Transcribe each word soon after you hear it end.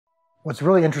What's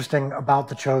really interesting about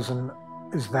The Chosen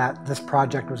is that this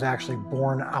project was actually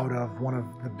born out of one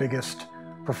of the biggest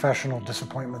professional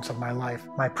disappointments of my life.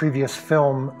 My previous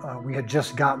film, we had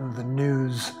just gotten the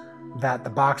news that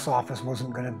the box office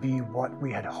wasn't going to be what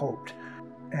we had hoped.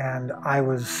 And I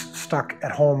was stuck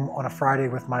at home on a Friday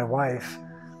with my wife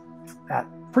at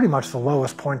pretty much the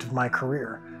lowest point of my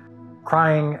career,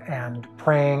 crying and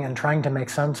praying and trying to make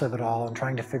sense of it all and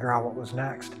trying to figure out what was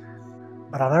next.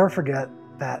 But I'll never forget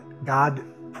that God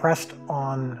pressed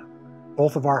on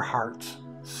both of our hearts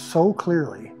so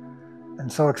clearly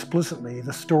and so explicitly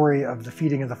the story of the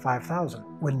feeding of the 5,000.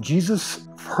 When Jesus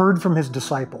heard from his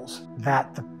disciples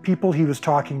that the people he was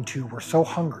talking to were so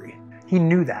hungry, he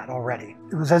knew that already.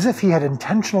 It was as if he had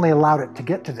intentionally allowed it to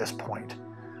get to this point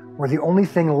where the only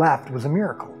thing left was a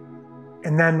miracle.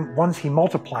 And then once he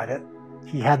multiplied it,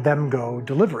 he had them go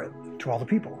deliver it to all the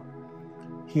people.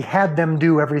 He had them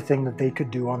do everything that they could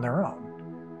do on their own,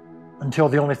 until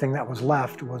the only thing that was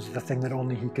left was the thing that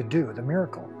only he could do, the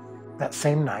miracle. That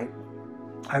same night,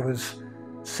 I was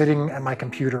sitting at my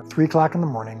computer, 3 o'clock in the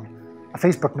morning, a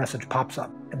Facebook message pops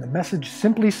up, and the message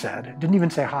simply said, it didn't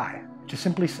even say hi, it just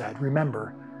simply said,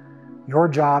 remember, your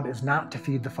job is not to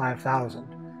feed the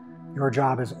 5,000. Your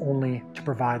job is only to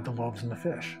provide the loaves and the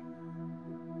fish.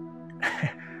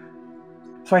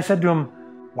 So I said to him,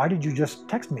 why did you just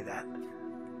text me that?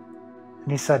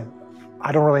 And he said,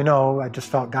 I don't really know. I just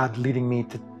felt God leading me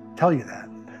to tell you that.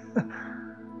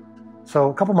 So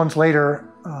a couple months later,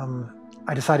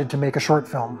 I decided to make a short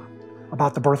film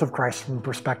about the birth of Christ from the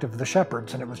perspective of the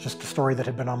shepherds. And it was just a story that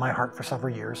had been on my heart for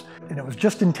several years. And it was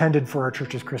just intended for our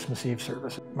church's Christmas Eve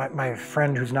service. My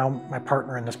friend, who's now my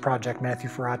partner in this project, Matthew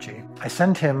Faraci, I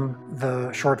sent him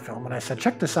the short film and I said,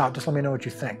 check this out, just let me know what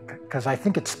you think, because I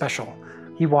think it's special.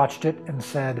 He watched it and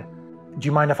said, do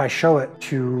you mind if I show it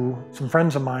to some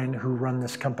friends of mine who run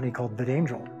this company called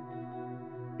VidAngel?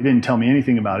 He didn't tell me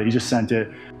anything about it. He just sent it.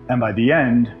 And by the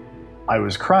end, I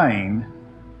was crying,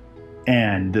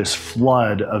 and this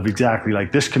flood of exactly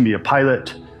like, this can be a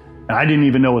pilot. And I didn't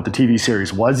even know what the TV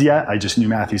series was yet. I just knew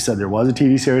Matthew said there was a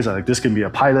TV series. I was like, this can be a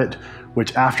pilot,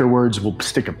 which afterwards will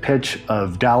stick a pitch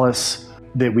of Dallas,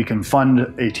 that we can fund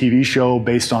a TV show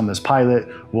based on this pilot.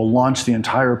 We'll launch the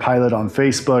entire pilot on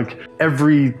Facebook.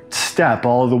 Every step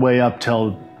all the way up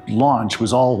till launch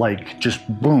was all like just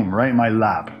boom, right in my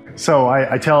lap. So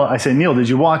I say, Neil, did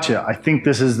you watch it? I think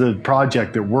this is the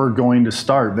project that we're going to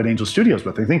start VidAngel Studios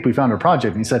with. I think we found our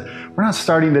project. And he said, we're not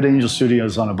starting VidAngel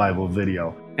Studios on a Bible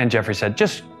video. And Jeffrey said,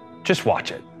 just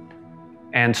watch it.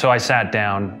 And so I sat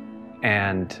down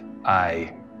and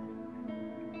I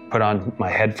put on my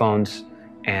headphones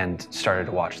and started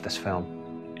to watch this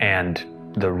film. And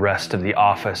the rest of the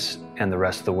office and the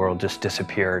rest of the world just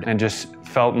disappeared, and just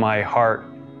felt my heart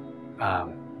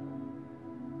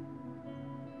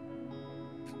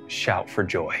shout for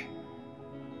joy.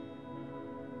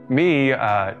 Me,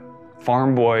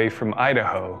 farm boy from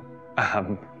Idaho,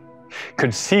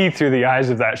 could see through the eyes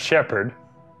of that shepherd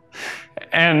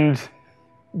and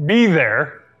be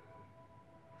there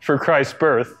for Christ's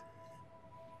birth.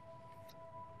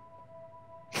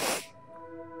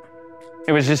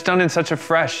 It was just done in such a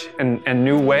fresh and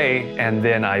new way. And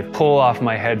then I pull off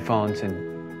my headphones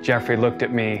and Jeffrey looked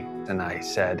at me and I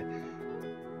said,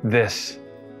 this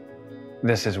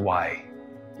is why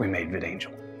we made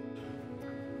VidAngel.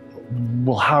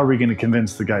 Well, how are we going to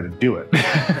convince the guy to do it?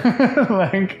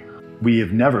 Like, we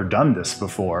have never done this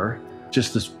before.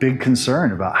 Just this big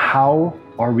concern about how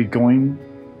are we going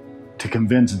to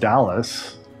convince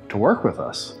Dallas to work with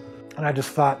us? And I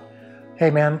just thought, hey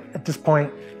man, at this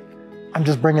point, I'm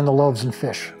just bringing the loaves and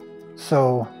fish.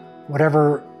 So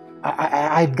whatever,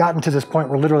 I'd gotten to this point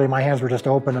where literally my hands were just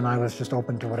open and I was just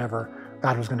open to whatever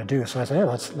God was going to do. So I said, hey,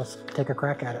 let's take a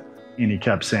crack at it. And he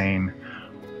kept saying,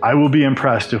 I will be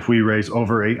impressed if we raise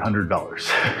over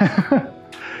 $800.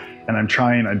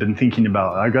 And I've been thinking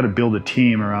about, I've got to build a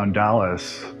team around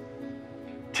Dallas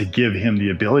to give him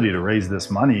the ability to raise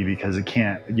this money, because it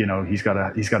can't, he's got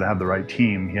to have the right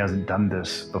team. He hasn't done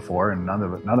this before, and none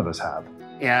of us have.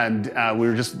 And we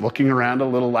were just looking around a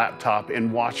little laptop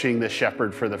and watching the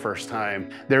shepherd for the first time.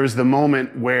 There was the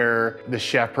moment where the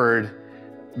shepherd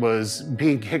was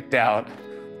being kicked out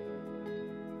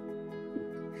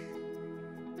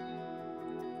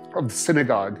of the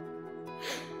synagogue.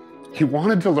 He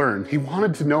wanted to learn. He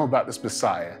wanted to know about this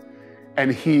Messiah,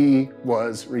 and he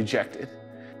was rejected.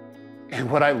 And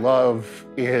what I love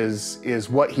is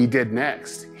what he did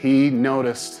next. He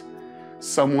noticed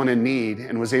someone in need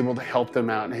and was able to help them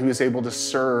out, and he was able to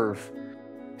serve.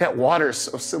 That water is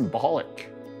so symbolic.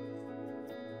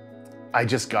 I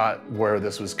just got where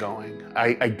this was going.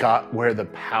 I got where the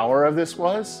power of this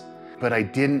was. but I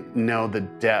didn't know the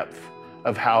depth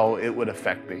of how it would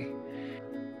affect me.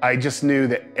 I just knew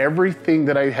that everything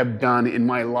that I have done in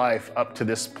my life up to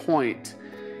this point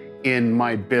in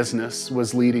my business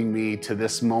was leading me to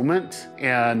this moment.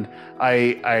 And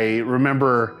I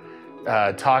remember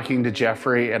talking to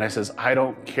Jeffrey, and I says, I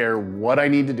don't care what I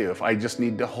need to do. If I just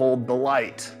need to hold the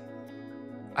light,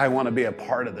 I want to be a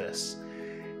part of this.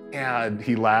 And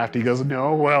he laughed. He goes,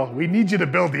 no, well, we need you to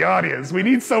build the audience. We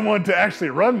need someone to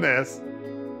actually run this.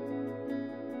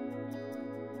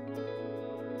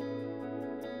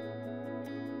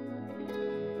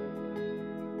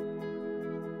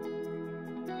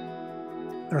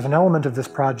 There's an element of this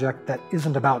project that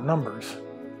isn't about numbers.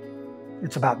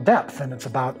 It's about depth, and it's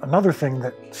about another thing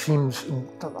that seems,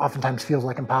 oftentimes feels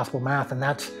like impossible math, and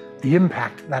that's the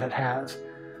impact that it has.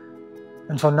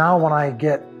 And so now when I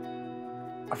get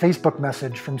a Facebook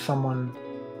message from someone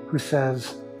who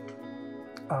says,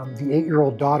 the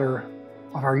 8-year-old daughter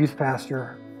of our youth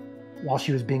pastor, while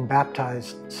she was being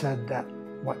baptized, said that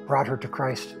what brought her to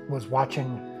Christ was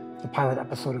watching the pilot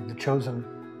episode of The Chosen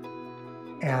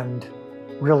and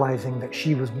realizing that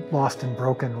she was lost and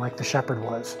broken like the shepherd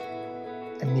was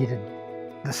and needed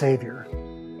the Savior.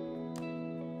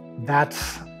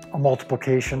 That's a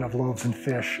multiplication of loaves and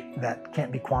fish that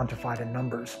can't be quantified in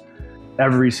numbers.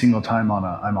 Every single time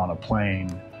I'm on a plane,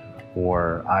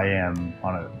 or I am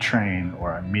on a train,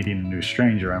 or I'm meeting a new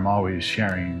stranger, I'm always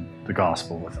sharing the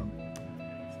gospel with them.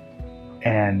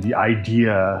 And the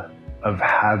idea of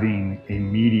having a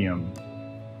medium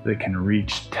that can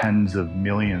reach tens of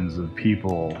millions of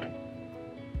people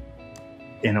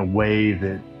in a way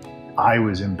that I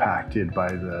was impacted by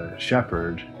the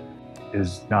shepherd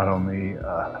is not only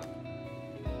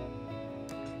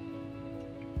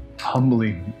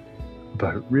humbling,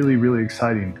 but really, really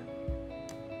exciting.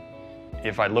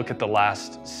 If I look at the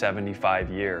last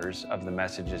 75 years of the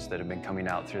messages that have been coming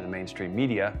out through the mainstream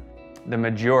media, the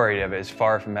majority of it is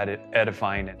far from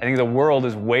edifying. I think the world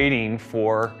is waiting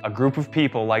for a group of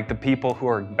people like the people who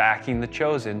are backing The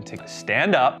Chosen to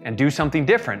stand up and do something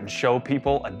different and show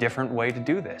people a different way to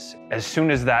do this. As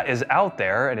soon as that is out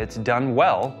there and it's done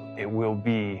well, it will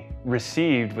be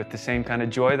received with the same kind of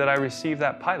joy that I received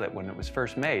that pilot when it was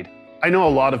first made. I know a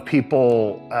lot of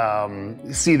people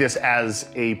see this as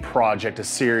a project, a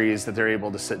series that they're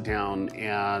able to sit down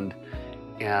and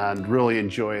really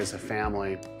enjoy as a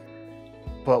family.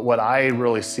 But what I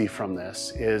really see from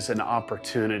this is an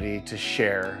opportunity to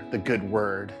share the good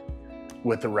word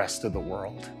with the rest of the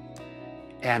world.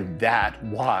 And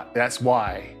that's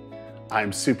why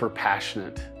I'm super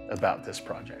passionate about this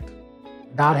project.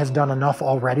 God has done enough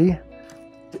already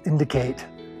to indicate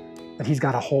that he's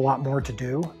got a whole lot more to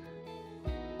do.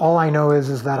 All I know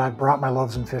is that I've brought my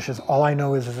loaves and fishes. All I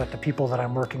know is that the people that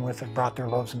I'm working with have brought their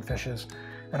loaves and fishes.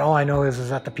 And all I know is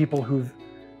that the people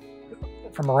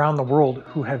from around the world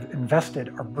who have invested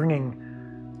are bringing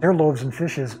their loaves and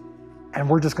fishes, and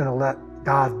we're just going to let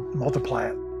God multiply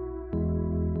it.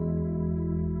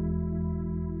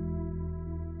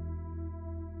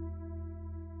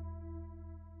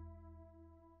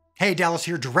 Hey, Dallas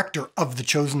here, director of The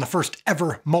Chosen, the first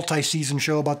ever multi-season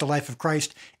show about the life of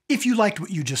Christ. If you liked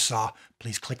what you just saw,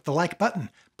 please click the like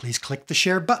button. Please click the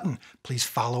share button. Please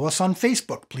follow us on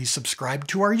Facebook. Please subscribe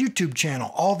to our YouTube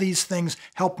channel. All these things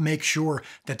help make sure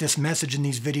that this message and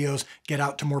these videos get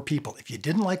out to more people. If you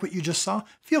didn't like what you just saw,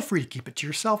 feel free to keep it to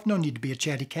yourself. No need to be a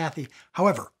chatty Cathy.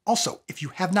 However, also, if you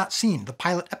have not seen the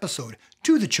pilot episode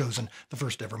to The Chosen, the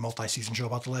first ever multi-season show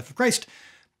about the life of Christ,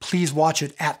 please watch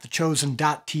it at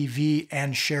thechosen.tv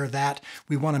and share that.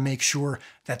 We want to make sure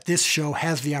that this show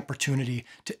has the opportunity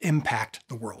to impact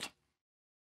the world.